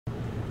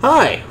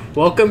Hi,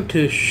 welcome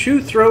to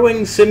Shoe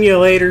Throwing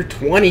Simulator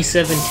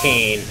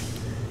 2017,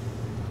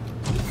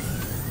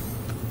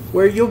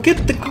 where you'll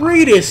get the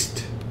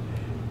greatest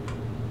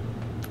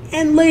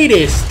and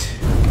latest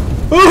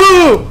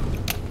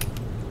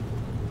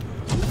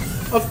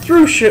of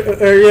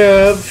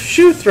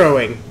shoe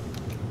throwing.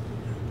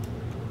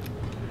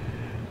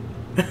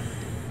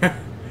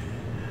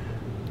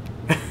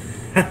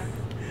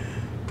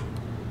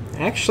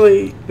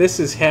 Actually,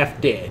 this is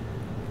half dead.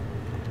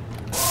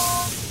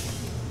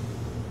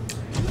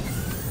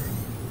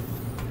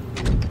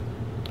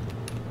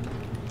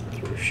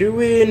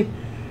 Shoe in,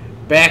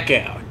 back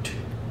out.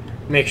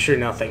 Make sure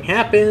nothing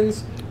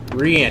happens.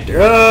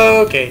 Re-enter.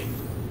 Okay.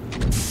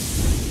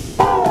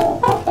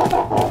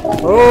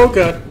 Oh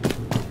god.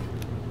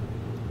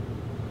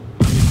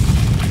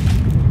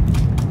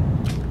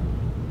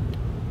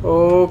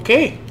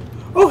 Okay.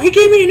 Oh, he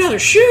gave me another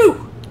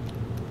shoe!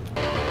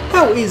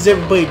 How is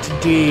everybody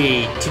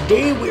today?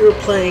 Today we are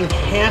playing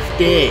Half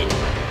Dead.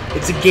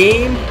 It's a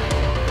game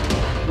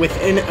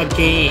within a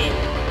game.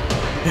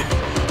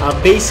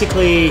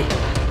 Basically,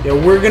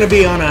 we're gonna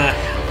be on a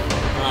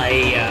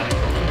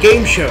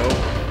game show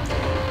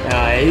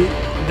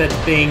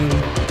that's being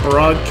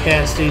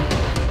broadcasted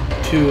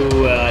to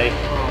like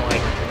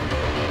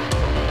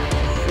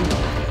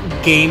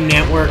Game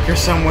Network or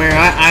somewhere.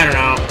 I don't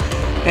know.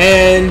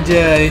 And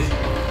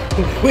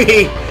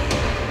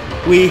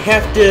we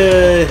have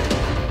to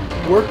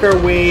work our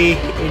way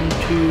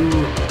into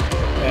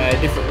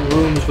different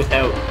rooms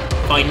without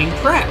finding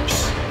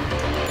traps.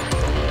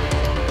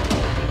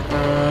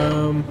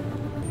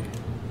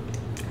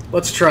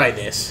 Let's try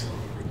this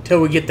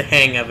until we get the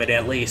hang of it,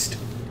 at least.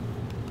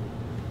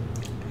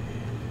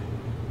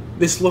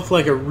 This looked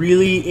like a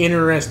really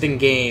interesting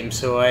game,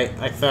 so I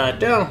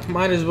thought, oh,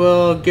 might as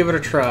well give it a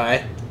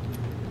try.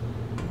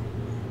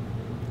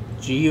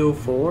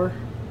 GO4?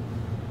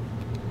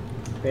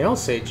 They all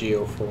say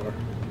GO4.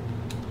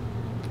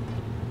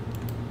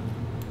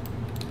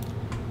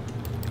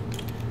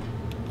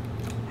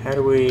 How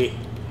do we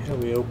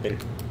open?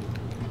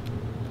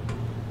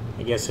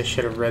 I guess I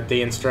should have read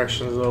the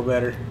instructions a little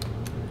better.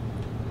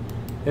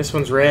 This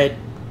one's red.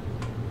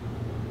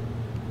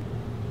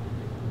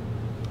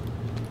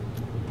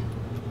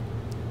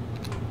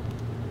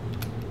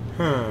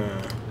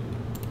 Huh.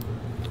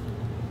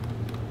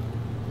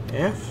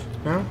 F?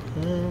 No?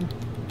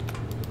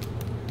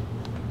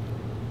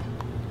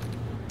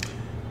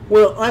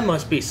 Well, I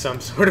must be some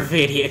sort of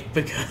idiot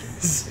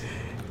because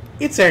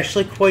it's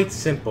actually quite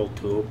simple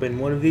to open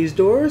one of these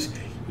doors.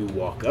 You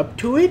walk up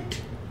to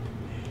it,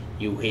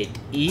 you hit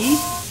E,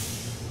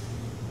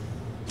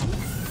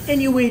 and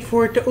you wait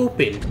for it to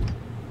open.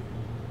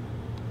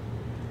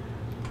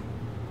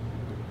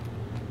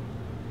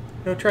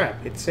 No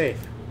trap, it's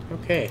safe.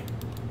 Okay.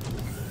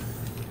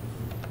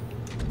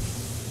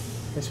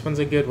 This one's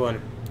a good one.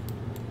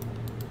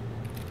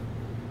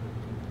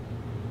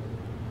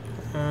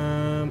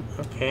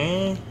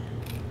 Okay.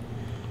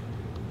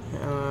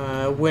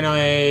 When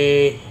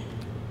I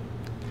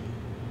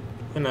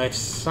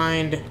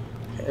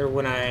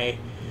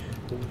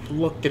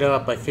looked it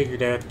up, I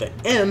figured out the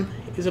M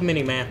is a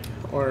mini-map,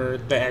 or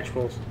the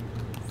actual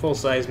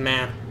full-size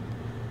map.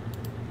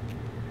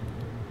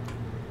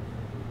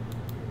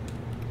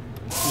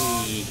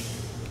 E.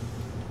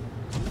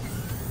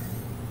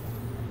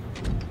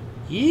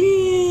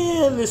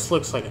 Yeah, this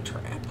looks like a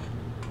trap.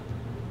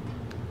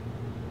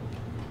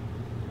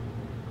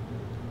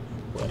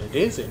 But it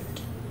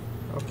isn't.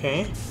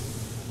 Okay.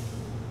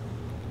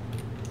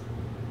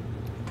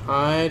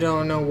 I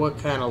don't know what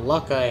kind of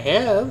luck I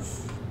have.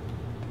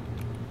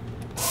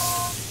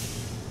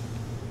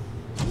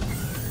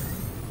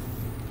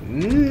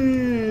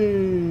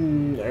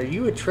 Are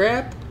you a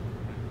trap?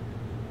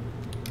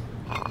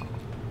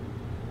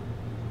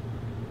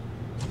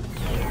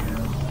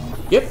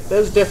 Yep, that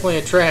was definitely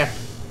a trap.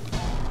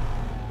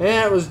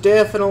 That was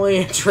definitely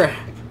a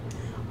trap.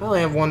 I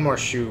only have one more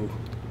shoe.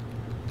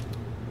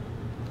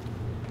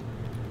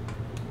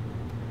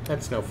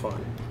 That's no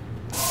fun.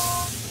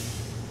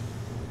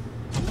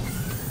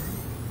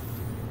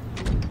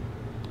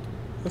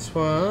 This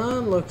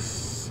one looks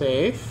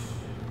safe.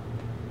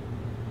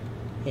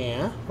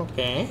 Yeah,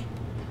 okay.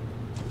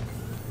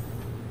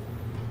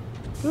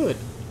 Good,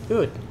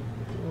 good.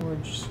 We're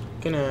just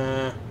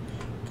gonna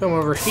come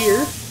over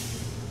here.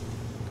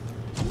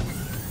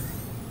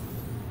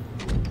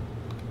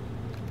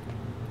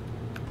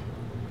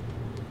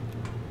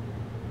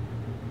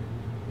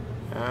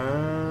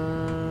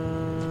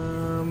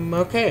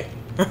 Okay.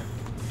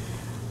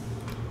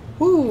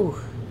 Woo.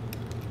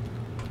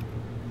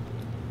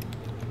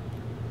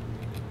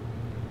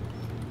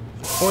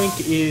 The point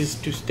is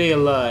to stay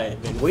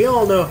alive, and we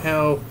all know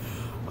how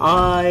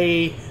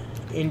I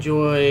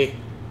enjoy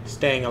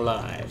staying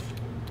alive.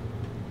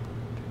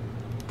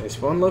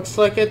 This one looks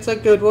like it's a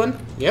good one.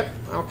 Yep,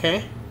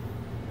 okay.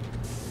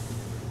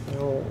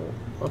 Well,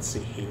 let's see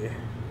here.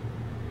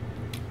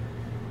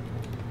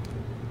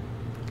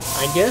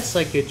 I guess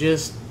I could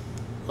just,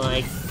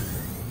 like,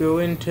 go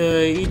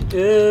into...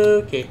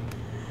 okay.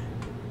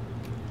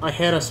 I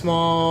had a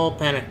small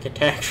panic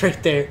attack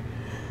right there.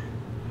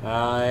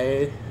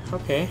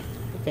 Okay,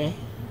 okay.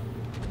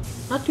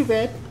 Not too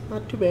bad,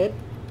 not too bad.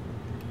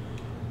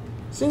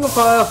 Single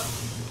file,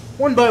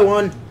 one by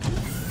one.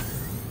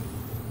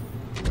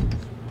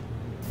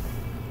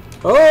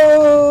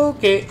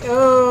 Okay,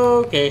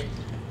 okay.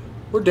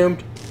 We're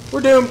doomed.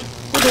 We're doomed.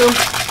 We're doomed.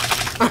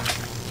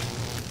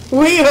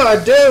 We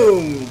are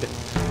doomed.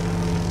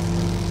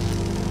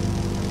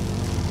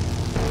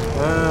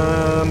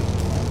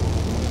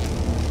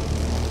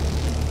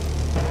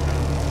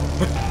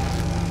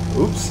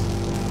 Oops.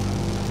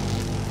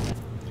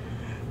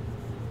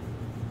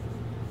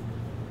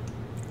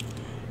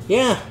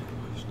 Yeah.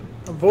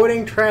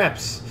 Avoiding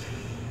traps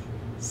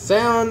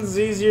sounds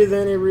easier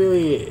than it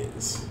really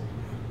is.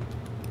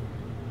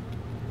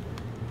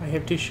 I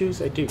have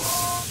tissues? I do.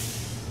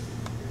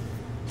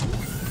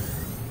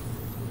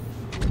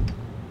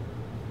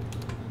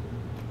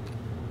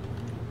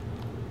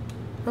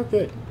 Oh,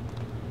 good.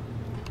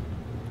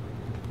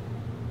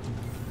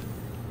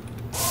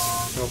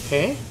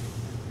 Okay.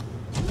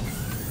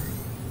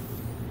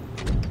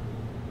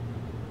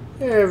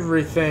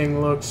 Everything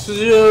looks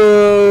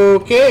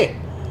okay.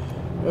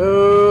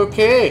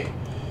 Okay.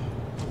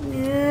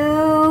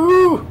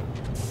 No!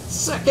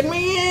 Sucking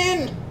me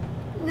in!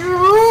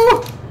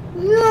 No!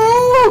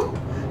 No!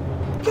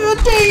 God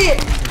dang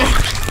it!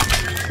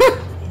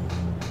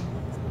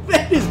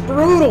 That is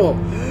brutal!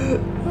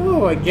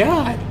 Oh my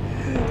god.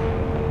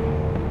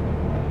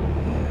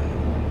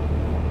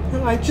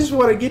 I just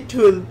want to get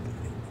to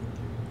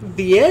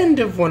the end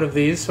of one of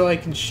these so I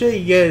can show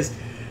you guys,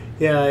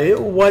 yeah,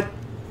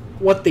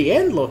 what the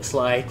end looks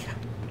like.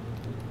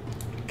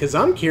 Because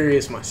I'm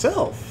curious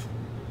myself.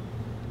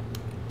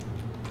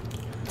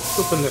 Let's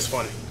open this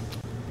one.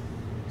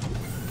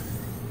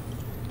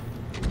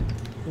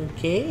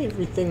 Okay,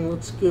 everything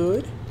looks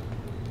good.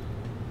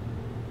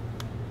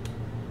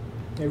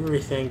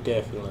 Everything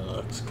definitely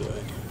looks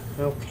good.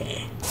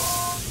 Okay.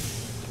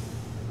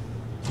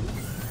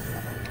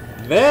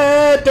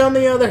 That, on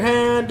the other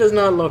hand, does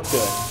not look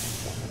good.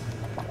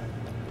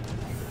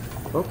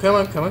 Oh, come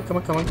on, come on, come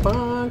on, come on, come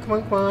on, come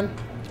on, come on.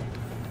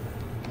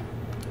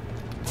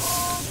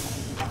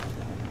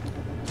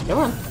 Come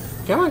on,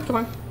 come on, come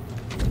on.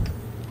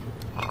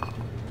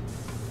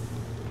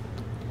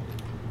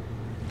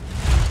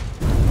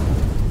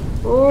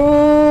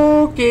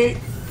 Okay.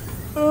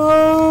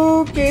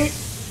 Okay.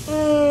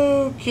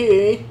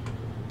 Okay.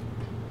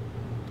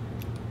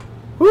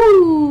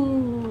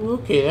 Woo!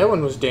 Okay, that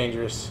one was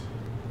dangerous.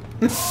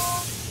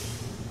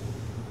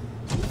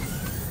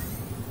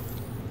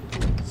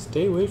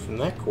 Stay away from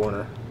that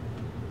corner.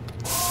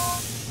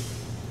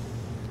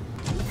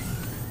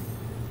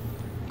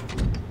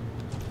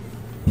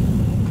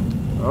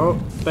 Oh,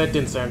 that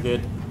didn't sound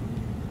good.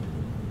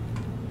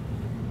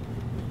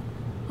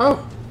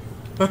 Oh!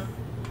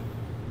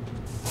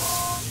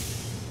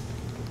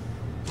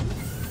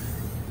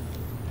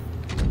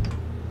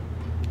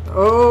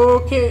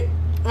 Okay.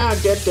 Ah,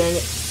 god dang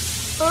it.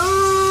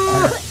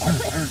 Ah!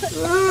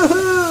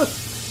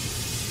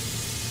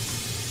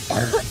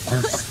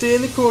 Stay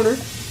in the corner.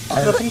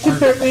 Nothing can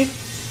hurt me.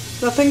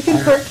 Nothing can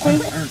hurt me.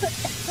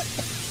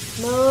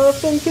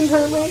 Nothing can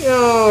hurt me.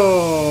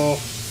 Oh.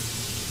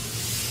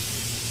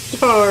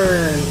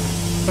 Darn.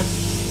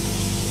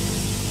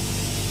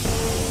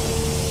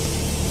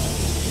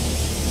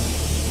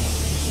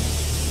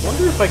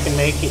 Wonder if I can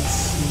make it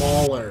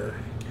smaller.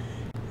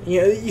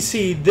 Yeah, you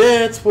see,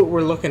 that's what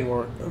we're looking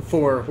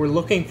for. We're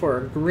looking for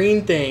a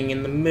green thing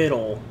in the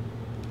middle.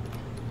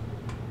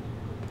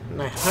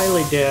 And I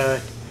highly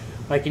doubt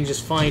I can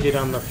just find it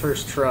on the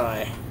first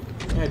try.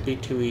 That'd be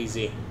too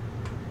easy.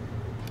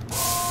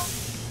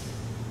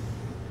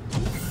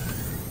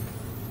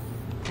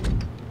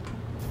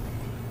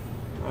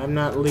 I'm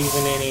not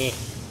leaving any...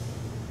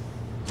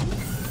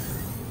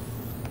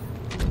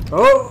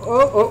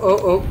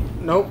 Oh,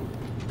 nope.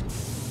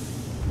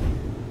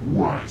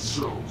 Why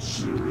so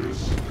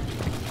serious?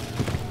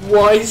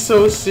 Why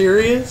so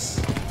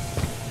serious?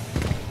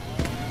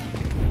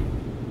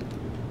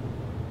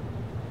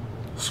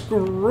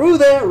 Screw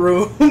that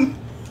room!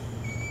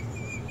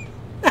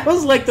 That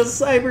was like the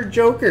Cyber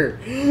Joker!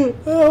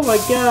 Oh my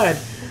god!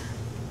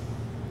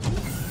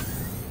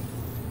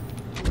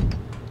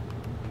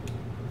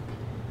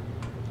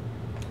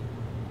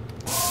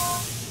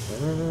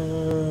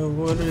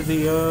 What are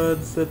the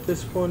odds that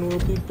this one will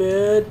be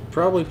bad?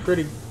 Probably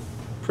pretty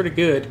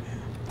good.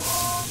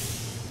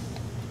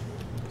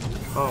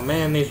 Oh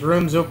man, these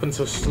rooms open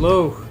so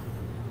slow.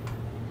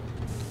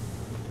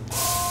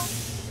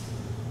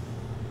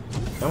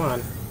 Come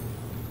on.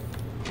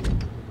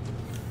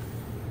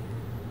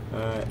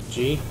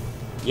 G.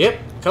 Yep,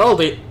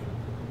 called it.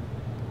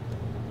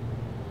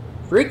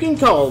 Freaking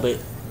called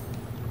it.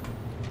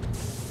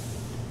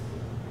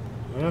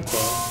 Okay,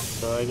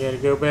 so I gotta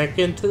go back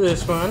into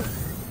this one.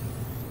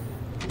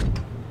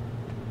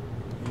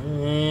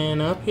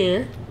 And up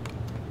here.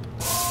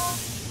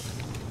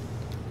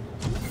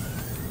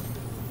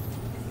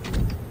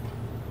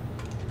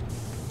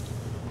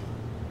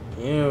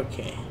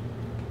 Okay.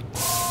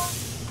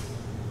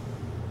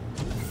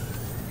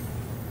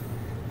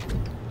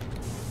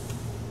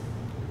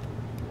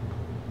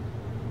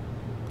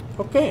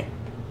 Okay.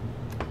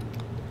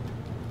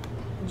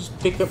 Just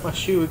pick up my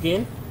shoe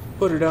again.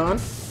 Put it on.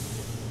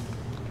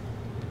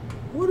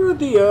 What are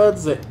the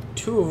odds that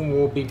two of them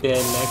will be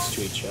bad next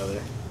to each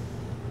other?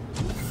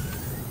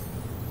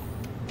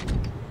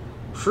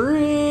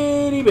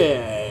 Pretty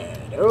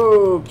bad.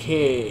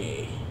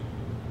 Okay.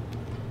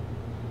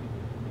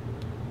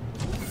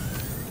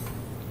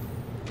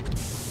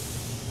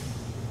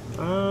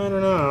 I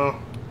don't know.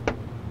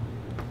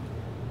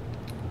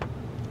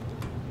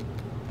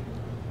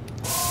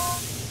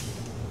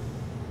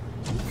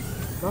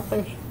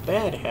 Nothing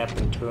bad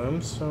happened to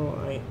him, so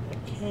I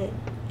can't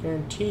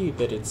guarantee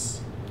that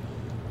it's...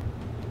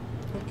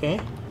 Okay,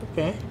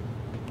 okay.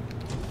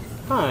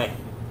 Hi.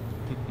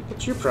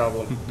 What's your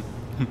problem?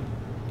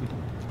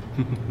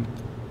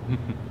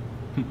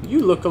 You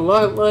look a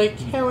lot like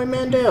Howie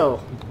Mandel.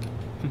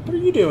 What are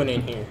you doing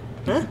in here?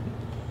 Huh?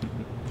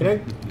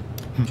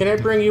 Can I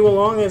bring you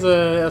along as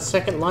a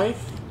second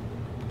life?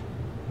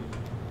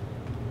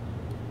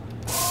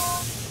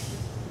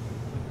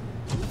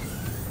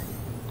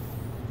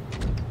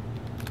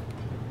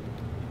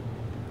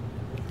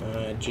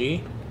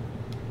 G.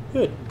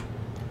 Good.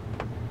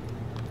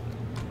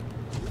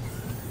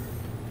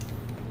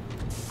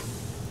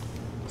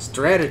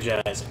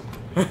 Strategizing.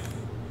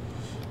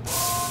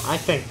 I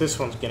think this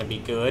one's gonna be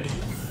good.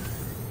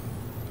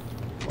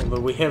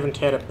 Although we haven't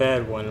had a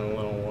bad one in a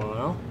little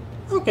while.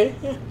 Okay,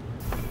 yeah.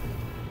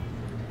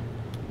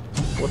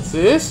 What's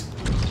this?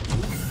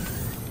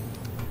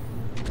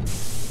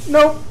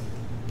 Nope.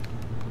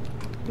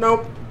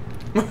 Nope.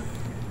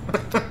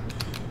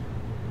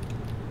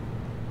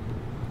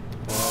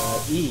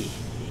 E.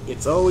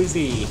 It's always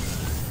E.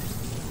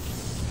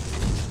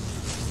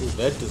 Ooh,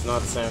 that does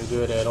not sound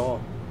good at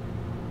all.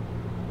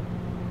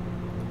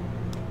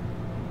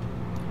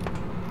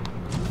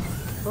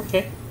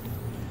 Okay.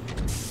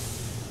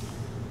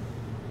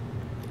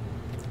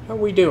 How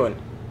we doing?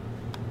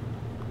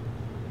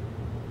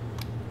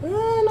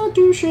 Not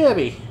too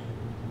shabby.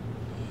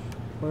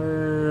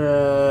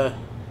 We're,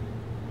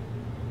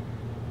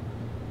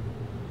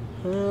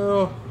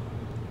 well,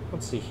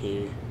 let's see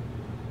here.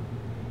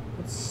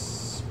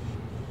 Let's,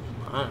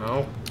 I don't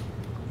know,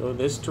 go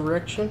this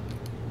direction?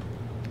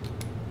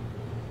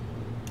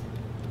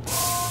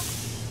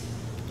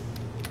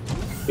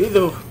 Be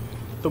the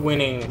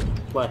winning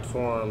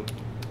platform.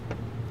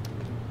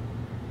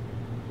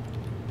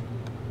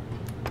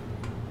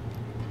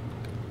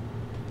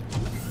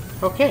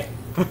 Okay.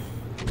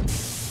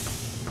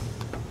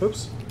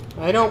 Oops.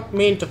 I don't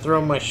mean to throw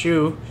my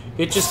shoe.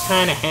 It just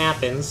kind of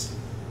happens.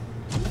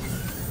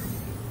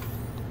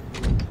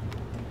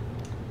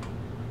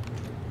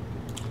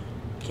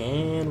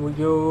 Can we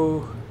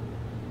go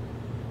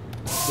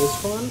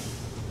this one?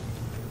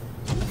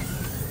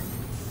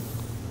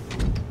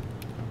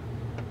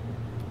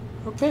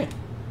 Okay.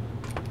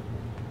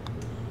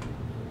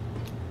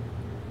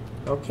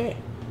 Okay.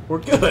 We're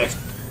good.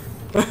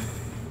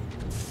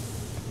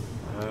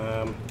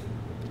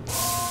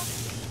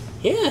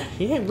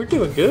 Yeah, we're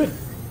doing good.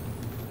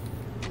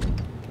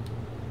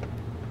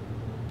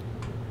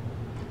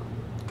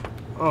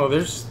 Oh,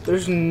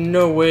 there's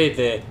no way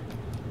that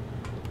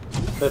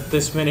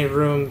this many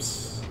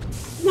rooms.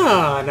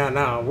 No.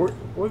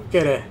 We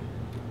gotta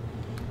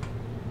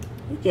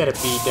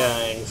be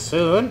dying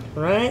soon,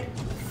 right?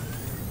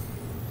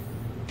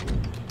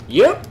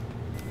 Yep.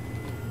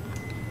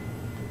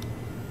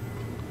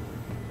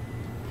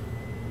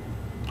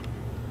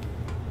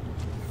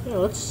 Yeah,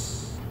 let's...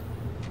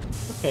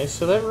 Okay,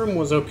 so that room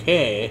was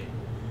okay.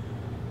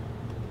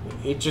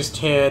 It just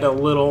had a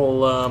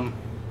little,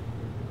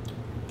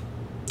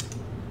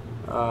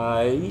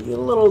 a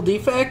little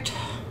defect.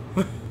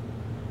 And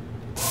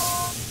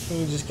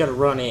you just gotta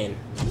run in.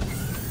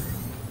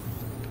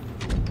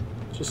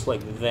 Just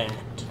like that.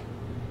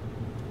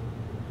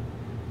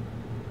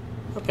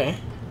 Okay,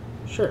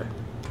 sure.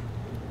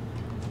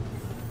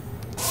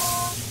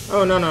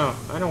 Oh, no.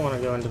 I don't want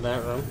to go into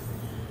that room.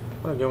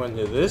 I want to go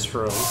into this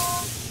room.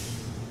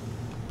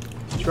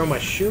 Throw my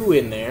shoe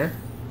in there.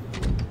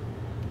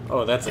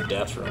 Oh, that's a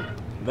death room.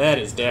 That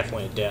is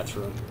definitely a death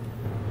room.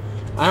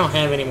 I don't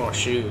have any more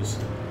shoes.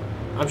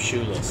 I'm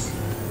shoeless.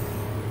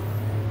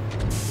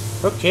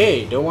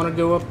 Okay, don't want to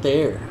go up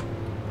there.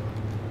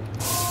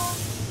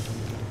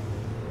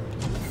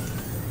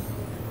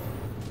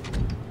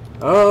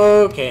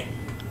 Okay.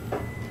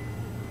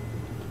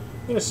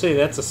 I'm gonna say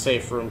that's a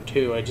safe room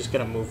too. I just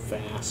gotta move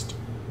fast.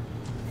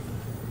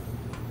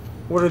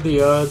 What are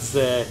the odds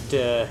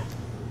that,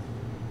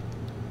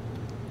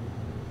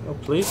 oh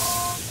please,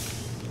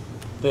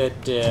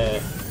 that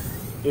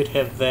you'd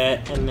have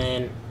that and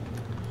then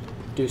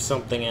do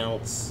something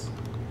else?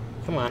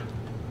 Come on.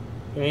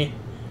 Give me.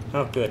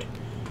 Oh, good.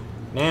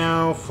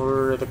 Now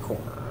for the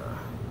corner.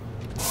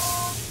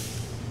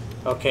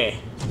 Okay.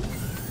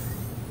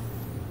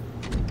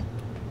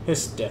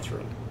 This is death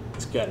room.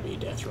 It's gotta be a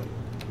death room.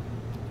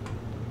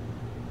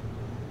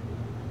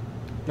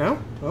 No?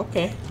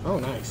 Okay. Oh,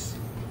 nice.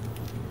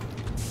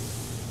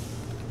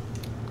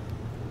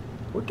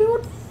 We're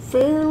doing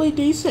fairly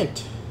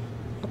decent.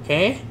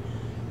 Okay.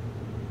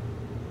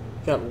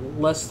 Got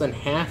less than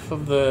half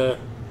of the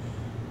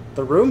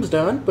rooms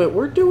done, but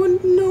we're doing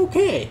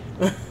okay.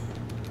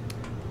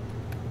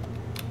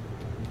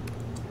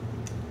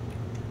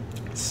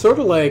 It's sort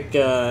of like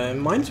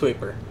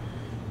Minesweeper,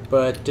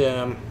 but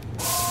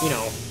you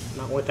know,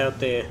 not without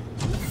the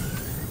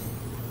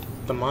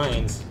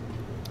mines.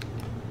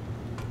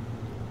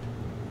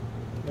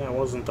 That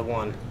wasn't the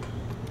one.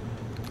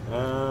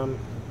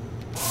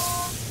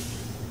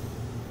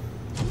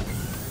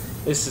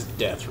 This is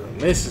death room.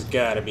 This has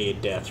got to be a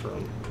death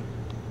room.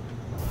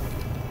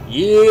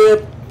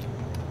 Yep.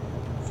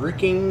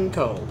 Freaking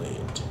called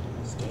it.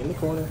 Stay in the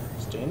corner.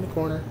 Stay in the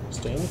corner.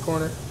 Stay in the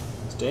corner.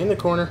 Stay in the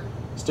corner.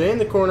 Stay in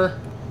the corner.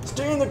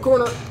 Stay in the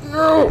corner.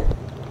 No!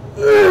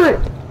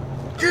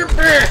 Get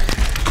back!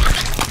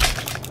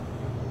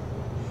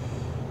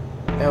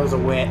 That was a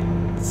wet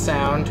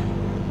sound.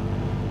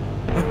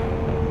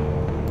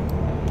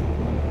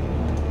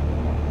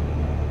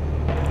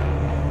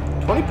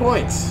 20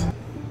 points.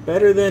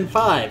 Better than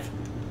 5.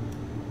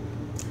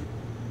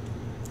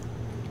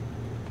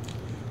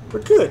 We're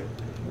good.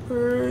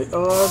 We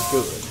are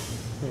good.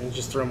 And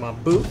just throw my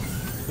boot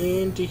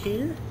into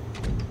here.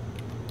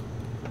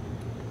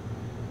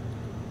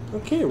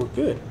 Okay, we're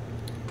good.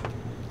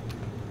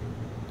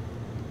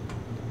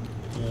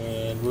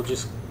 And we'll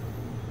just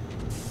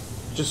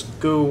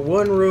go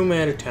one room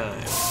at a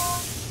time.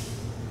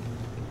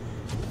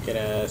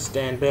 Gotta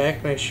stand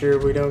back, make sure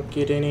we don't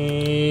get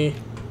any...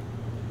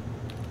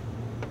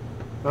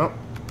 Oh,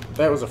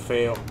 that was a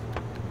fail.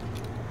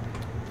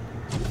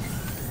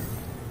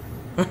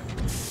 That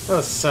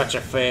was such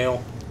a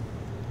fail.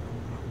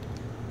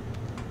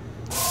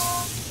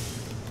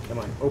 Come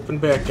on, open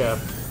back up.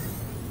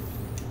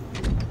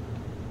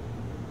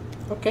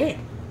 Okay.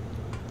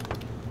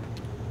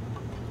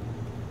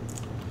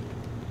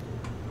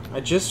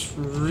 I just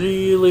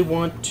really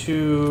want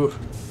to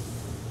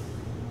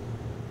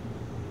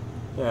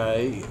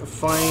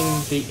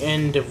find the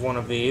end of one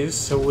of these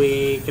so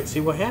we can see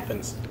what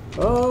happens.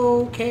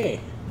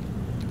 Okay.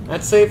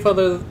 That's safe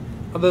other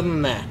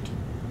than that.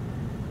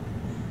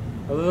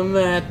 Other than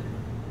that,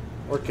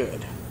 we're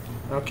good.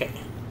 Okay.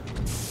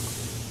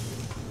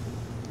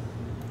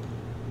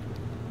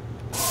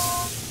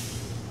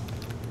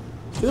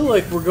 Feel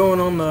like we're going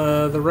on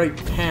the right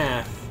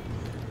path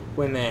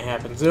when that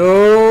happens.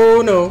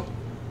 Oh no.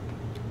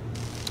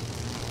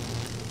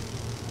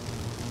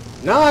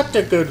 Not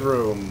a good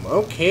room.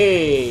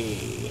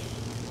 Okay.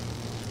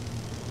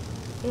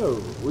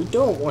 No, we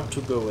don't want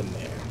to go in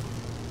there.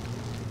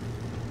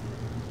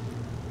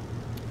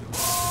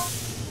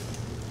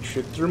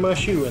 Should throw my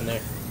shoe in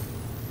there.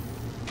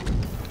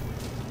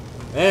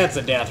 That's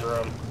a death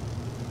room.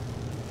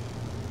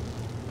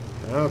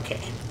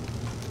 Okay.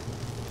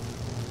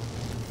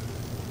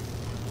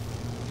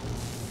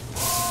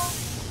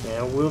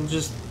 Now we'll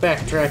just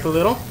backtrack a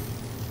little.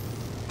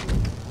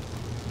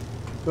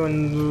 Go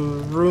in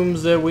the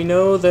rooms that we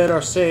know that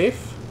are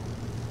safe.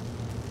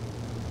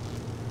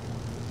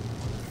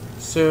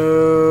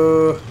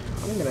 So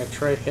I'm gonna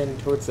try heading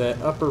towards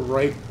that upper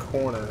right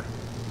corner.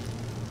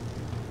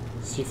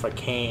 See if I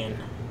can.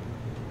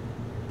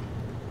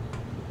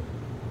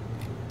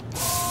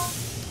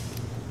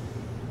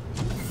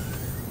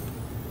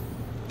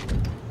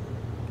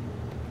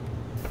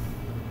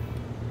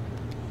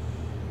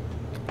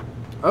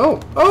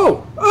 Oh!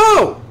 Oh!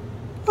 Oh!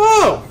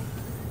 Oh!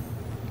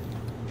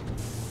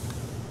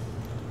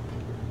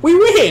 We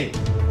win!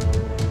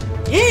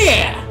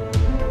 Yeah!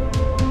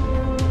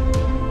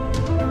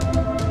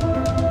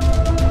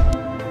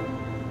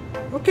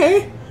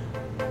 Okay.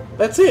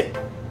 That's it.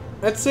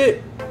 That's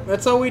it.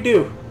 That's all we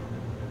do.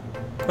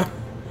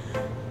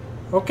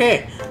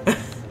 Okay.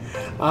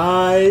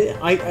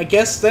 I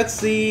guess that's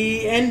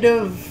the end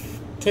of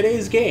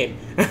today's game.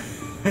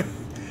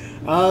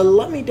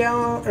 Let me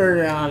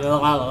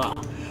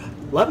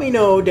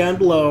know down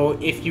below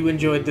if you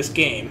enjoyed this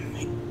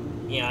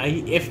game. Yeah,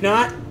 if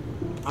not,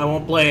 I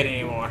won't play it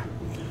anymore.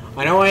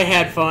 I know I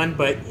had fun,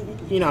 but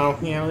you know,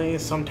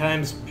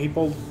 sometimes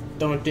people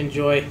don't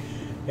enjoy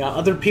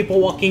other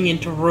people walking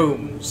into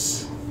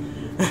rooms.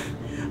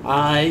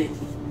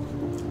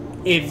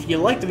 If you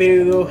liked the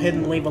video, go ahead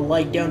and leave a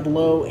like down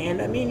below,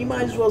 and I mean, you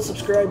might as well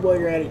subscribe while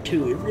you're at it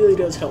too. It really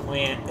does help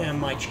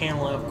my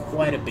channel out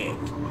quite a bit.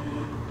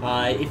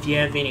 If you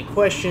have any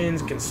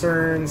questions,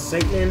 concerns,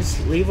 statements,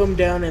 leave them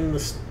down in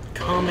the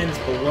comments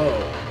below.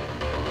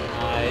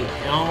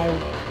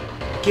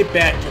 I'll get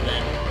back to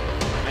them.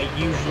 I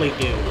usually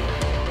do.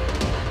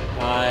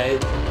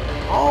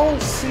 I'll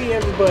see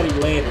everybody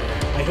later.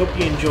 I hope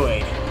you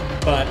enjoyed.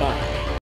 Bye-bye.